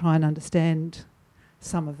moment to try and understand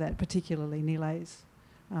some of that, particularly Nile's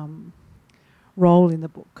role in the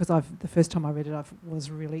book, because the first time I read it I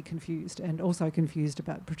was really confused, and also confused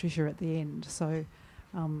about Patricia at the end. So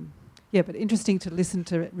but interesting to listen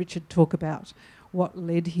to Richard talk about what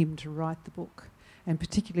led him to write the book, and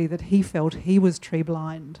particularly that he felt he was tree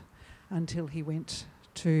blind until he went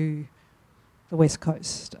to the west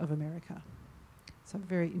coast of America. So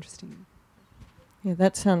very interesting. Yeah,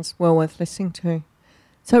 that sounds well worth listening to.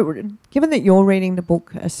 So given that you're reading the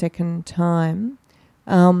book a second time,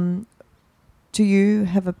 do you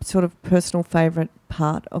have a sort of personal favourite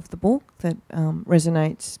part of the book that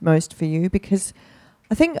resonates most for you? Because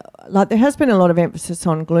I think there has been a lot of emphasis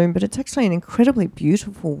on gloom, but it's actually an incredibly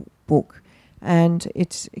beautiful book, and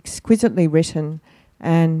it's exquisitely written.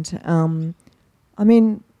 And I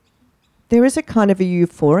mean, there is a kind of a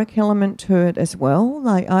euphoric element to it as well.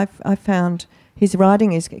 Like I found his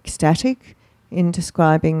writing is ecstatic in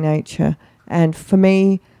describing nature, and for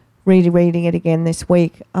me, reading it again this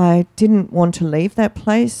week, I didn't want to leave that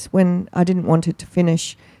place when I didn't want it to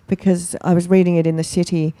finish, because I was reading it in the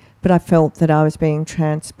city, but I felt that I was being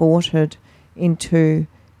transported into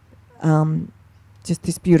just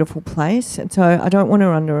this beautiful place. And so I don't want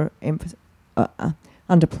to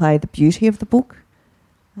underplay the beauty of the book.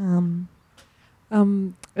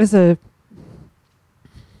 As a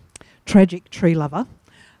tragic tree lover,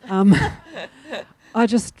 I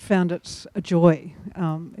just found it a joy.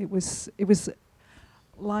 It was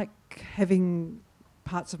like having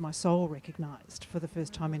parts of my soul recognised for the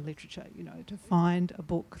first time in literature, you know, to find a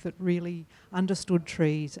book that really understood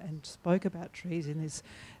trees and spoke about trees in this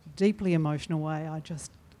deeply emotional way. I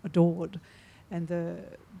just adored. And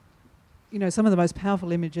some of the most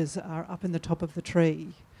powerful images are up in the top of the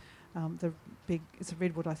tree. The big, it's a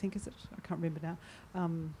redwood, I think, is it? I can't remember now.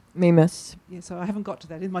 Mimas. Yeah, so I haven't got to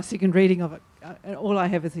that in my second reading of it. And all I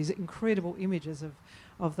have is these incredible images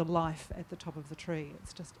of the life at the top of the tree.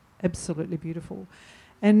 It's just absolutely beautiful.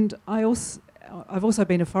 And I've also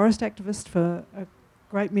been a forest activist for a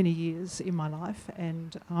great many years in my life,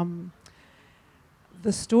 and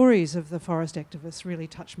the stories of the forest activists really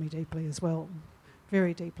touch me deeply as well,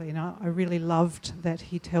 very deeply. And I really loved that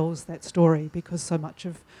he tells that story, because so much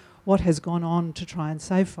of what has gone on to try and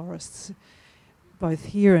save forests, both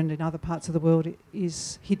here and in other parts of the world,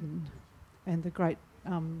 is hidden. And the great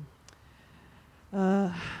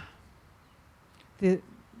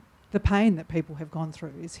the pain that people have gone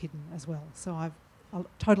through is hidden as well. So I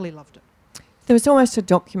totally loved it. There was almost a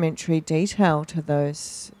documentary detail to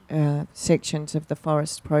those sections of the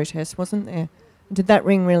forest protest, wasn't there? Did that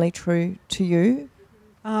ring really true to you?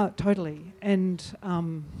 Totally. And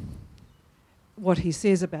what he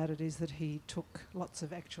says about it is that he took lots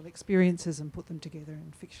of actual experiences and put them together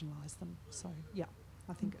and fictionalised them. So, yeah,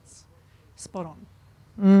 I think it's spot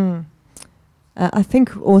on. I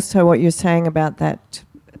think also what you're saying about that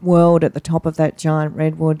world at the top of that giant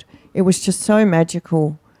redwood, it was just so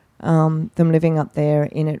magical, them living up there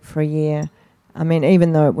in it for a year. I mean,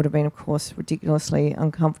 even though it would have been, of course, ridiculously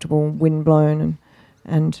uncomfortable, windblown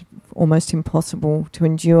and almost impossible to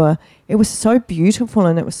endure, it was so beautiful,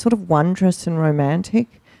 and it was sort of wondrous and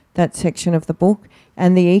romantic, that section of the book,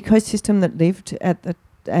 and the ecosystem that lived at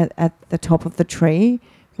the top of the tree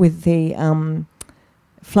with the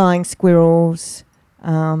flying squirrels,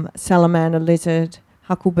 salamander lizard,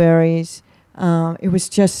 huckleberries. It was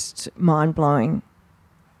just mind-blowing.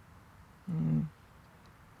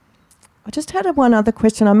 I just had one other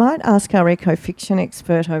question. I might ask our eco-fiction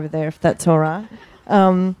expert over there, if that's all right.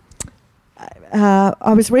 I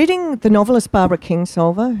was reading the novelist Barbara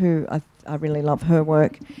Kingsolver, who I really love her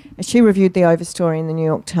work. She reviewed the Overstory in the New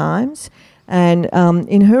York Times, and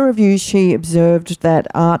in her review she observed that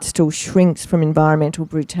art still shrinks from environmental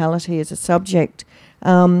brutality as a subject.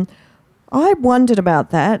 I wondered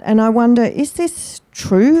about that, and I wonder, is this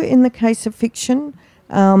true in the case of fiction?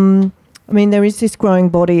 I mean, there is this growing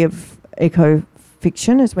body of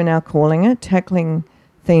eco-fiction, as we're now calling it, tackling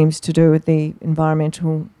themes to do with the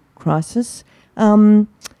environmental crisis. Are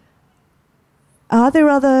there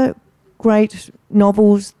other great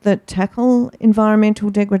novels that tackle environmental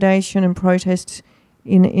degradation and protest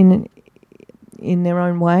in their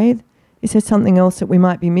own way? Is there something else that we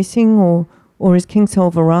might be missing, or is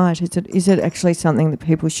Kingsolver right? Is it actually something that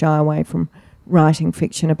people shy away from writing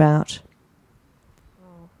fiction about?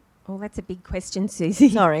 Oh, that's a big question, Susie.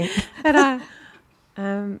 Sorry. But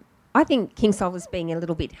I think Kingsolver's being a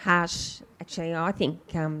little bit harsh. Actually, I think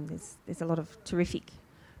there's a lot of terrific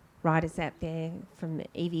writers out there, from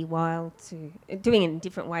Evie Wilde to doing it in a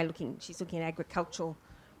different way. She's looking at agricultural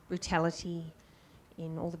brutality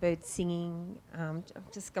in All the Birds Singing. I'm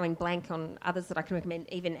just going blank on others that I can recommend.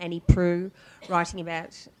 Even Annie Proulx writing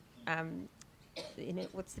about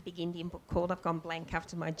what's the big Indian book called? I've gone blank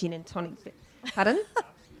after my gin and tonic. Pardon?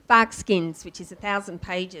 Bark Skins, which is 1,000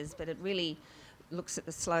 pages, but it really looks at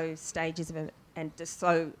the slow stages and the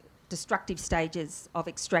slow destructive stages of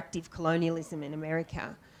extractive colonialism in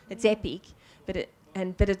America. It's epic, but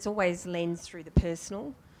it's always lensed through the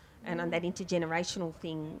personal, and on that intergenerational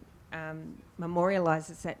thing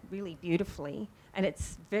memorialises that really beautifully, and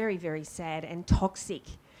it's very, very sad and toxic.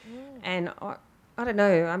 And I don't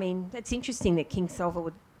know. I mean, that's interesting that Kingsolver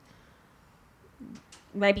would.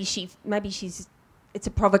 Maybe she's. It's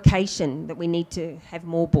a provocation that we need to have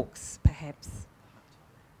more books, perhaps.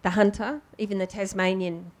 The Hunter, even the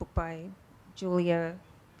Tasmanian book by Julia,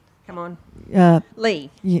 come on, Lee.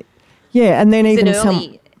 Yeah, and then it's even an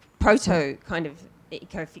early proto kind of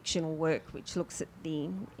eco-fictional work which looks at the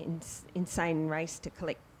insane race to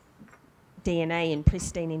collect DNA in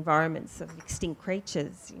pristine environments of extinct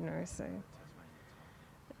creatures, so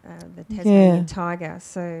the Tasmanian tiger,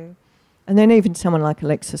 so... And then even someone like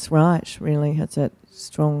Alexis Wright really has that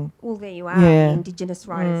strong... Well, there you are. The Indigenous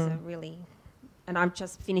writers are really... And I'm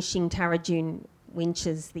just finishing Tara June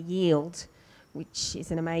Winch's The Yield, which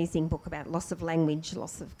is an amazing book about loss of language,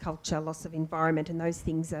 loss of culture, loss of environment, and those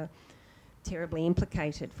things are terribly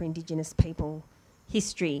implicated for Indigenous people.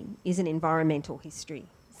 History is an environmental history.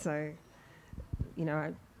 So,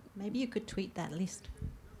 Maybe you could tweet that list.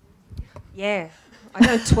 Yeah, I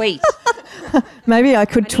don't tweet. Maybe I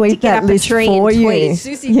could tweet that list for you.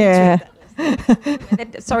 Susie can tweet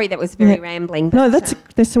that list. Sorry, that was very rambling. No,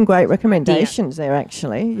 there's some great recommendations there,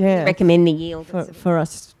 actually. Yeah, recommend The Yield for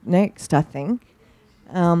us next, I think.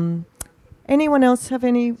 Anyone else have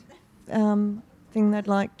any thing they'd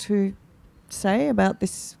like to say about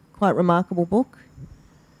this quite remarkable book?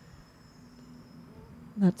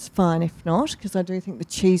 That's fine if not, because I do think the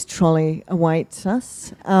cheese trolley awaits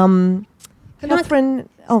us. Catherine,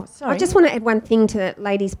 sorry. I just want to add one thing to that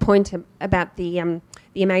lady's point about the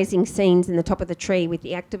amazing scenes in the top of the tree with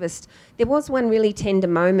the activist. There was one really tender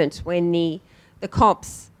moment when the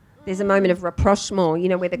cops, there's a moment of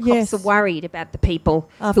rapprochement, where the cops are worried about the people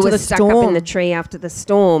who were stuck up in the tree after the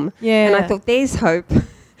storm. Yeah. And I thought, there's hope.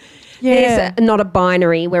 Yeah. There's not a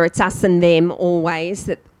binary where it's us and them always,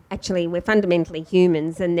 that actually we're fundamentally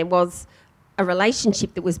humans, and there was a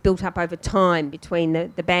relationship that was built up over time between the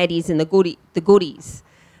baddies and the goodies,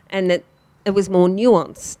 and that it was more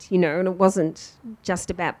nuanced, and it wasn't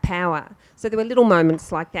just about power. So there were little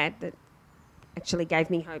moments like that actually gave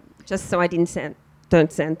me hope, just so I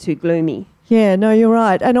don't sound too gloomy. Yeah, no, you're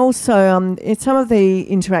right. And also some of the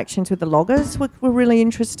interactions with the loggers were really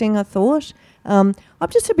interesting, I thought. I'm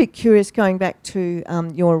just a bit curious, going back to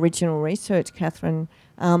your original research, Catherine.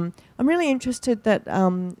 I'm really interested that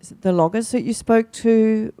the loggers that you spoke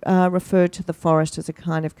to referred to the forest as a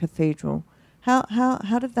kind of cathedral.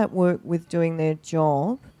 How did that work with doing their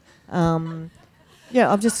job?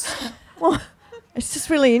 It's just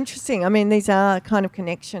really interesting. I mean, these are kind of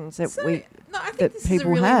connections that I think this is a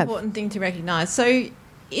really important thing to recognise. So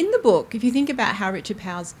in the book, if you think about how Richard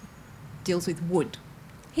Powers deals with wood,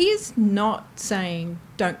 he is not saying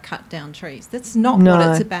don't cut down trees. That's not what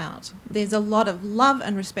it's about. There's a lot of love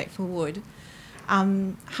and respect for wood.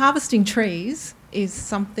 Harvesting trees is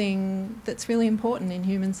something that's really important in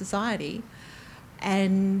human society.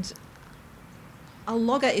 And a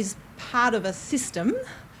logger is part of a system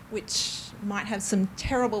which might have some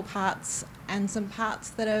terrible parts and some parts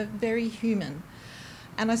that are very human.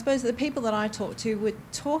 And I suppose the people that I talked to were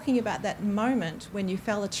talking about that moment when you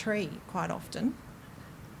fell a tree quite often,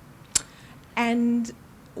 and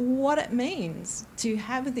what it means to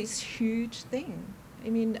have this huge thing. I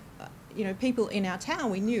mean, people in our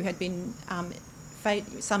town we knew had been,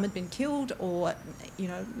 some had been killed or,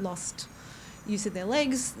 lost use of their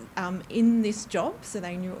legs in this job, so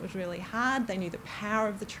they knew it was really hard. They knew the power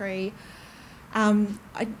of the tree. So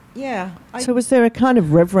was there a kind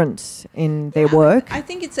of reverence in their work? I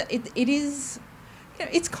think it is,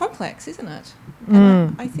 it's complex, isn't it?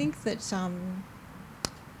 And I think that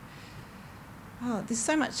there's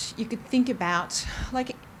so much you could think about,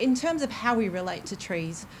 like in terms of how we relate to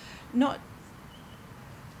trees.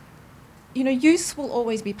 Use will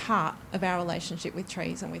always be part of our relationship with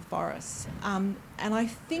trees and with forests. And I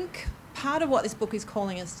think part of what this book is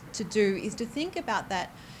calling us to do is to think about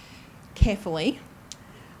that carefully.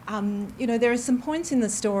 There are some points in the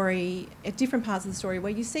story, at different parts of the story,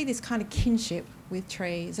 where you see this kind of kinship with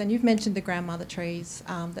trees. And you've mentioned the grandmother trees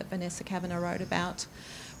that Vanessa Kavanagh wrote about.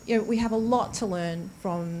 We have a lot to learn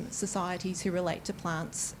from societies who relate to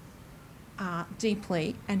plants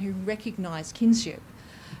deeply and who recognise kinship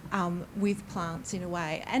with plants in a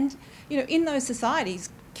way. And, in those societies,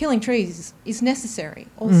 killing trees is necessary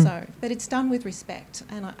also, but it's done with respect.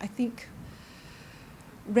 And I think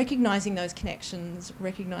recognising those connections,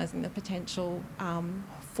 recognising the potential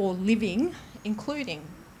for living, including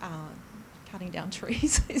cutting down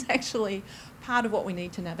trees, is actually part of what we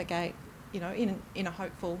need to navigate, in a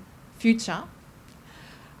hopeful future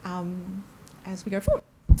as we go forward.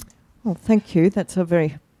 Well, thank you. That's a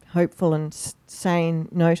very hopeful and sane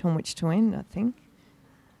note on which to end, I think.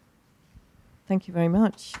 Thank you very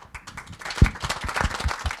much.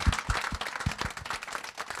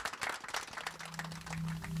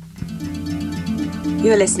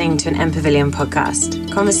 You are listening to an M Pavilion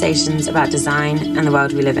podcast, conversations about design and the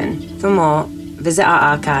world we live in. For more, visit our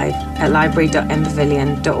archive at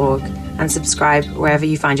library.mpavilion.org and subscribe wherever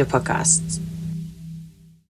you find your podcasts.